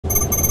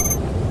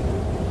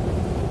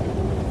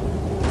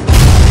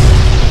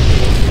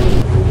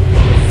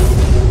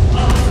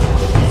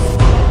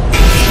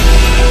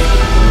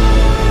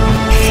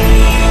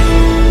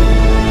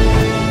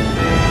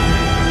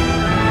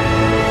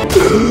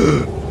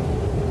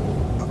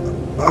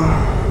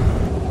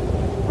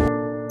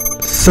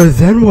So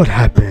then what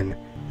happened?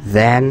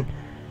 Then,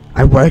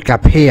 I woke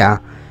up here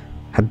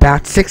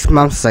about 6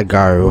 months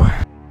ago.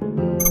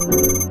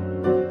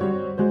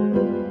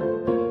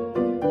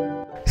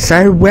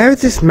 So where is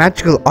this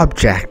magical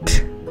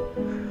object?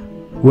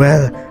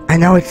 Well, I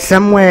know it's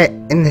somewhere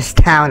in this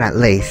town at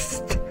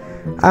least.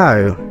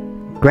 Oh,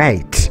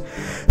 great.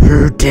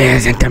 Who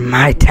dares enter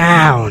my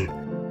town?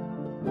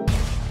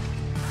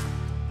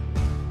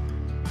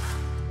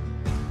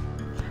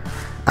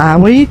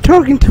 Were you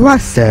talking to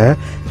us, sir?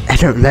 I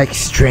don't like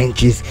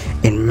strangers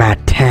in my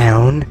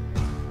town.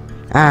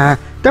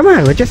 Don't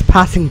worry, we're just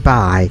passing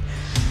by.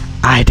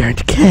 I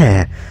don't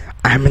care.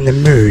 I'm in the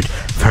mood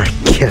for a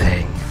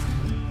killing.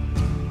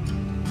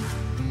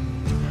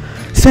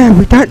 Sir,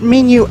 we don't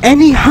mean you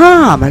any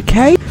harm,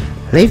 okay?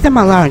 Leave them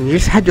alone. You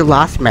just had your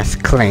last mess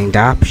cleaned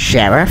up,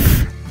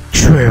 Sheriff.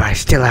 True, I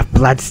still have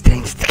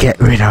bloodstains to get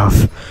rid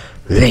of.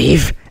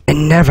 Leave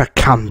and never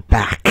come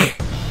back.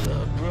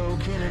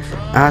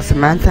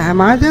 Samantha, am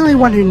I the only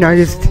one who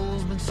noticed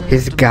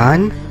his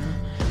gun?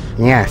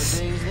 Yes,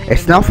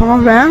 it's not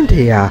from around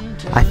here.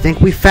 I think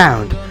we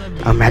found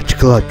a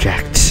magical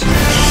object.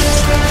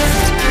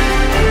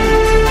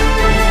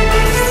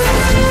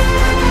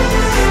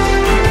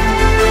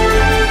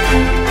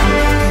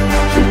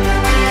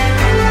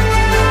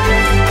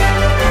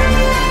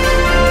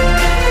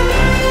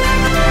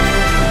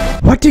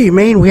 What do you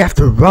mean we have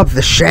to rob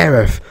the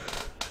sheriff?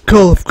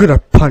 Call of good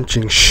at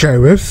punching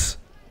sheriffs.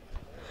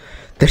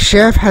 The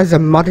sheriff has a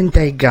modern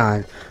day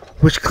gun,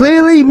 which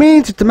clearly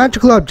means it's a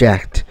magical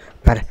object.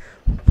 But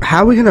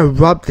how are we gonna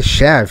rob the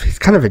sheriff? He's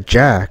kind of a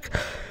jerk.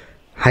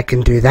 I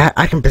can do that.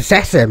 I can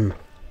possess him.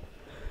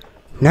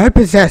 No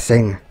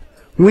possessing.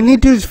 We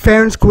need to do this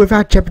fair and square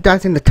without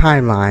jeopardizing the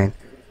timeline.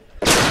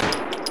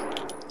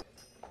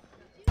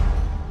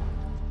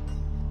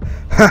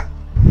 Ha!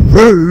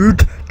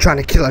 Rude! Trying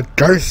to kill a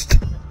ghost.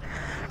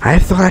 I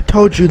thought I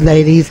told you,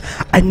 ladies,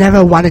 I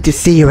never wanted to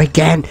see you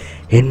again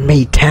in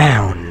me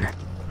town.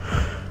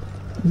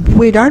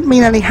 We don't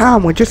mean any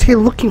harm, we're just here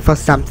looking for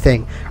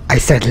something. I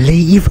said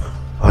leave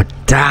or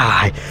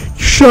die.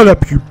 Shut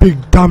up, you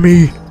big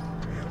dummy.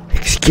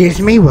 Excuse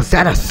me, was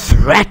that a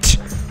threat?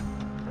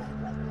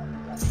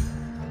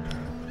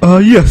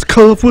 Yes,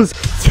 Carl was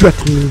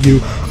threatening you.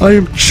 I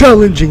am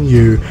challenging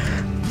you.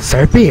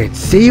 So be it.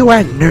 See you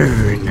at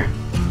noon.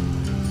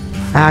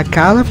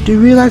 Karloff, do you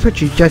realize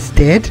what you just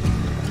did?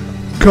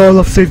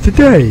 Karloff saved the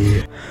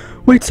day.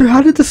 Wait, so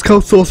how did the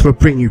Skull Sorcerer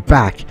bring you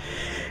back?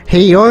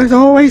 He was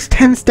always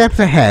 10 steps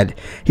ahead.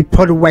 He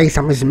put away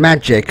some of his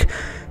magic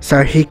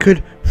so he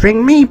could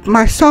bring me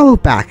my soul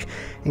back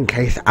in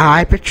case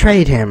I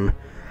betrayed him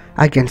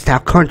against our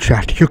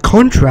contract. Your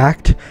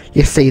contract?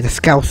 You see, the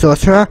Skull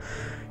Sorcerer,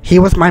 he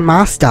was my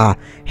master.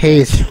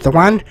 He's the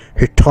one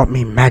who taught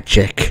me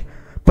magic.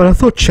 But I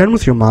thought Chen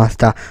was your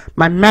master.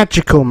 My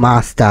magical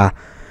master.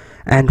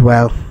 And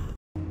well,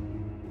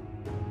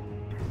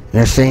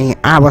 you see,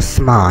 I was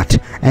smart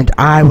and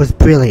I was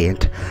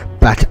brilliant,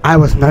 but I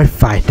was no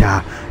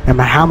fighter. No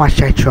matter how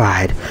much I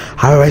tried,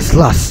 I always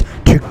lost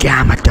to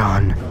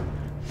Gamadon.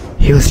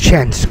 He was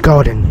Chen's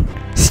golden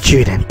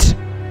student.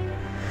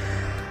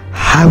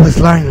 I was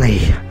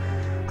lonely.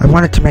 I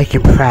wanted to make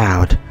him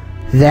proud.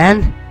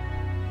 Then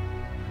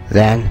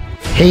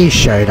he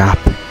showed up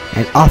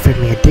and offered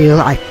me a deal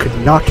I could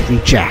not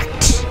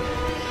reject.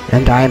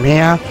 And I am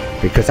here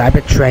because I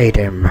betrayed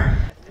him.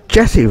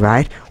 Jesse,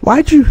 right?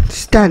 Why'd you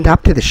stand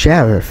up to the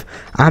sheriff?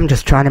 I'm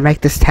just trying to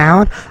make this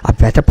town a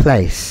better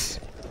place.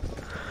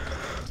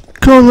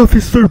 Karloff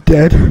is so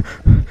dead.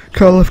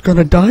 Karloff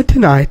gonna die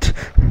tonight.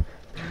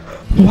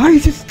 Why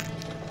is this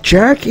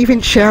jerk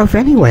even sheriff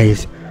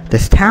anyways?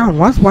 This town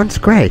was once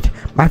great.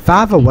 My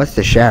father was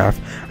the sheriff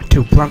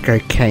until Bronco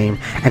came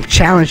and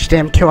challenged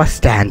him to a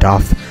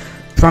standoff.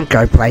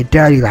 Bronco played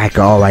dirty like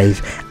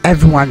always.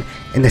 Everyone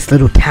in this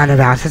little town of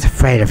ours is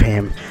afraid of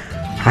him.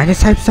 I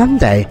just hope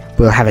someday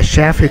we'll have a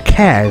sheriff who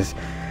cares,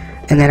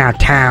 and then our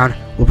town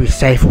will be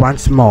safe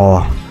once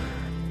more.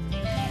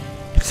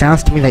 It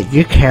sounds to me that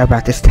you care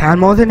about this town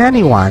more than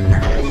anyone.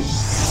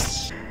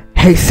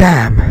 Hey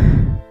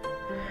Sam,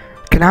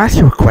 can I ask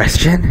you a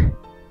question?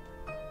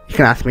 You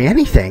can ask me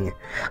anything.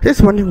 I'm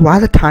just wondering why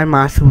the Time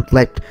Master would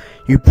let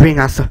you bring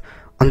us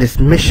on this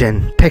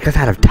mission, take us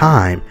out of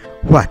time.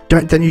 What,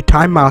 don't the new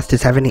Time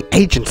Masters have any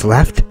agents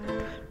left?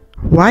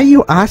 Why are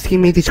you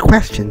asking me these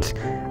questions?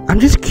 I'm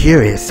just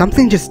curious,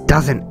 something just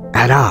doesn't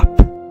add up.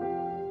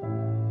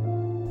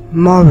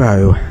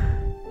 Morrow,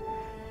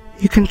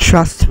 you can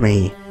trust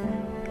me,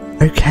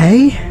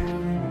 okay?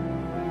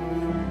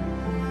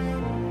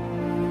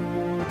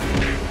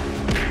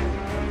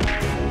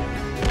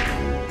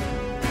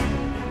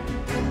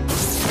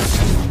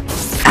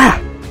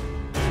 Ah!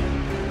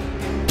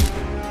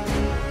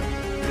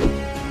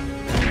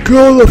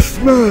 Karloff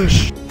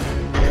smash!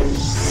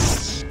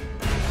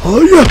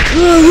 Oh yeah!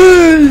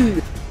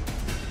 Hey!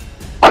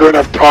 I don't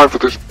have time for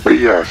this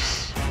BS.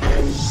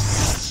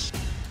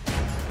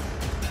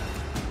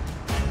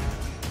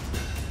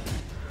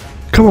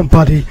 Come on,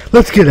 buddy.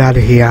 Let's get out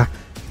of here.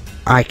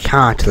 I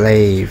can't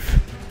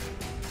leave.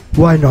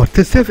 Why not?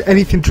 Does it have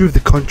anything to do with the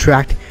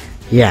contract?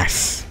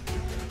 Yes.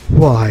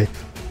 Why?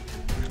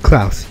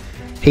 Klaus,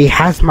 he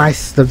has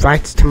the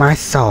rights to my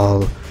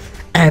soul,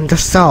 and the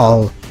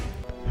soul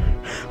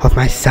of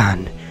my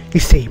son. You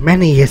see,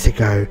 many years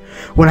ago,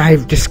 when I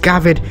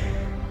discovered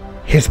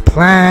his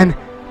plan,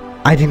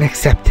 I didn't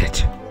accept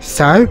it.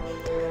 So,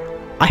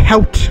 I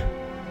helped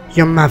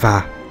your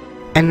mother.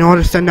 And in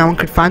order so no one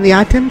could find the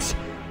items,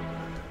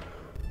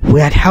 we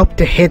had helped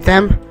to hid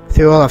them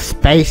through all of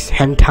space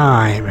and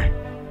time.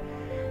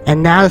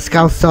 And now the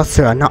Skull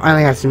Sorcerer not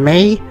only has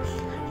me,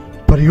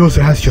 but he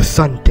also has your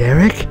son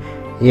Derek?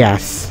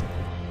 Yes.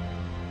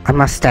 I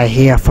must stay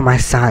here for my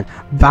son,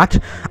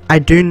 but I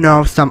do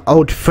know of some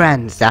old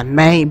friends that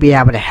may be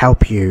able to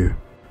help you.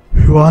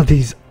 Who are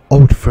these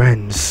old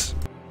friends?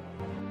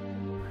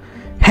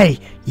 Hey,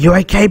 you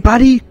okay,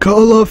 buddy?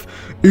 Karloff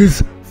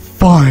is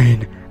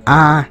fine.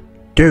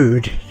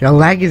 Dude, your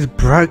leg is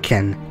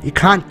broken. You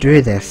can't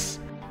do this.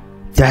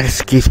 That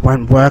excuse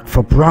won't work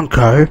for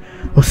Bronco.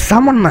 Well,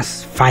 someone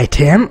must fight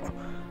him,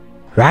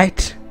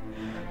 right?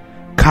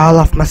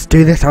 Karloff must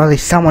do this, or at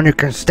least someone who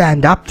can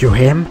stand up to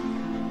him.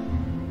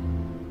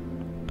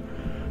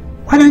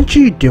 Why don't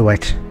you do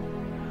it?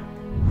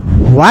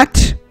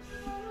 What?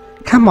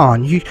 Come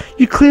on, you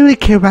clearly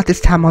care about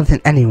this town more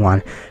than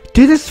anyone.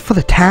 Do this for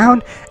the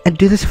town, and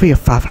do this for your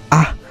father.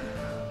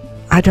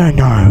 I don't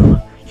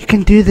know. You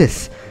can do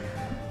this.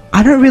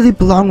 I don't really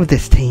belong with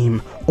this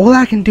team. All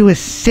I can do is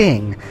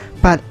sing,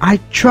 but I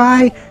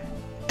try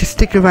to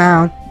stick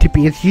around to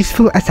be as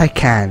useful as I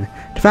can.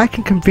 If I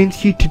can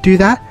convince you to do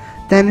that,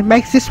 then it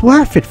makes this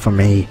worth it for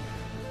me.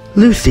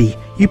 Lucy,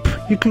 you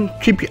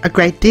contribute a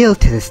great deal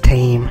to this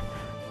team.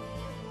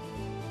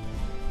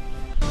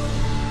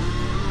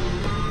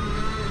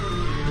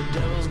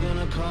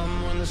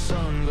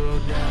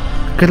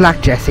 Good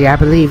luck, Jesse. I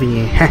believe in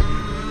you.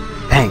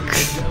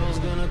 Thanks.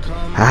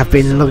 I've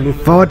been looking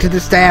forward to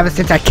this day ever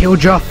since I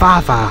killed your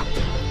father.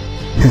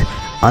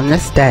 On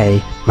this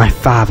day, my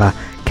father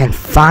can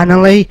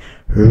finally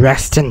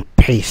rest in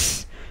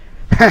peace.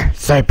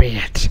 So be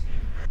it.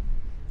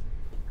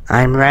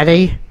 I'm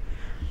ready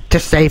to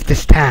save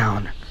this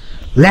town.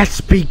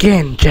 Let's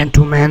begin,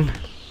 gentlemen.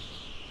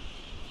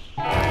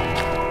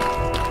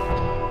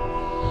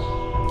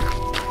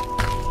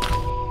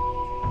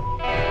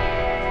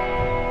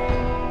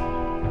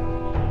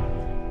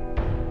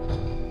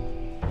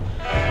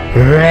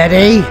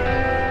 Ready?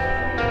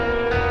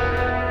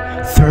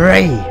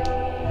 3,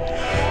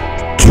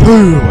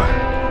 2,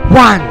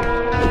 1.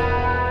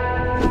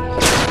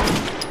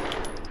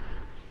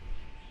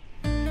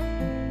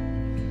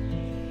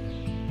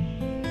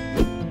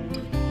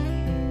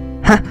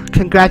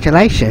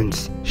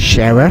 Congratulations,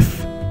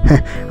 Sheriff.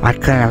 I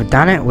couldn't have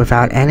done it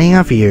without any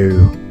of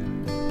you.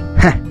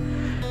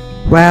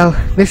 Well,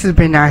 this has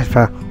been nice,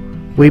 but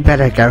we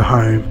better go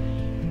home.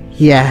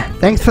 Yeah,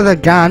 thanks for the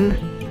gun.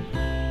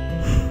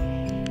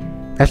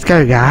 Let's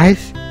go,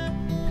 guys.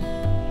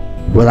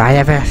 Will I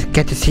ever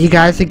get to see you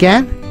guys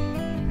again?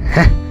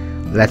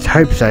 Let's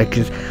hope so,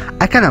 because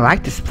I kind of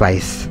like this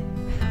place.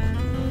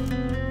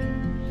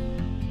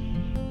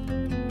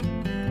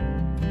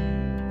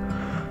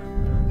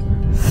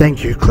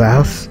 Thank you,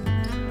 Klaus.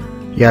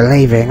 You're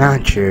leaving,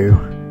 aren't you?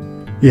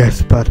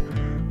 Yes, but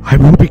I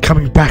will be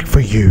coming back for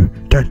you.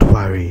 Don't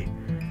worry.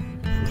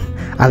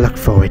 I look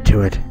forward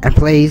to it. And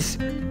please,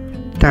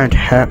 don't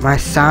hurt my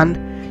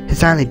son.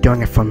 He's only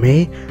doing it for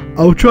me.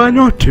 I'll try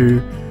not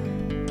to.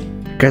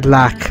 Good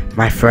luck,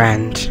 my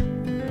friend.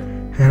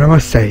 And I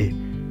must say,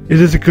 it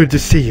is good to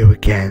see you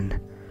again.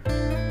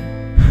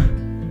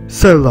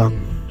 So long.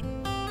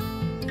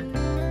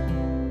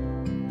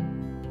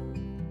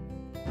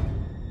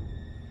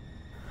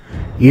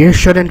 You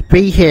shouldn't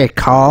be here,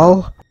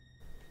 Carl.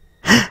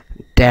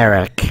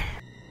 Derek.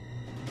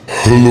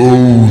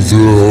 Hello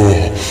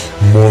there,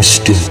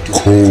 Master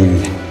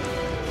Cole.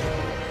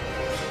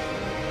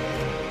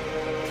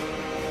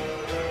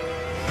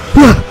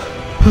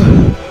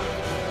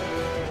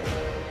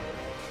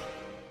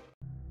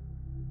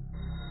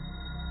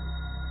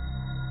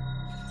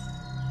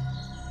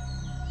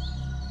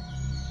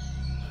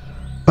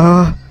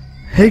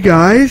 Hey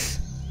guys.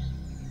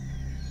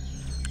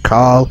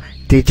 Carl,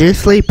 did you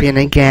sleep in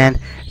again?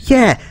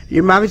 Yeah,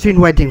 your mother's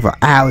been waiting for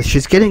hours.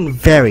 She's getting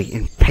very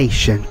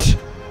impatient.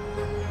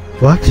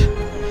 What?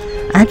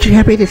 Aren't you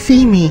happy to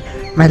see me,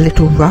 my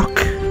little rock?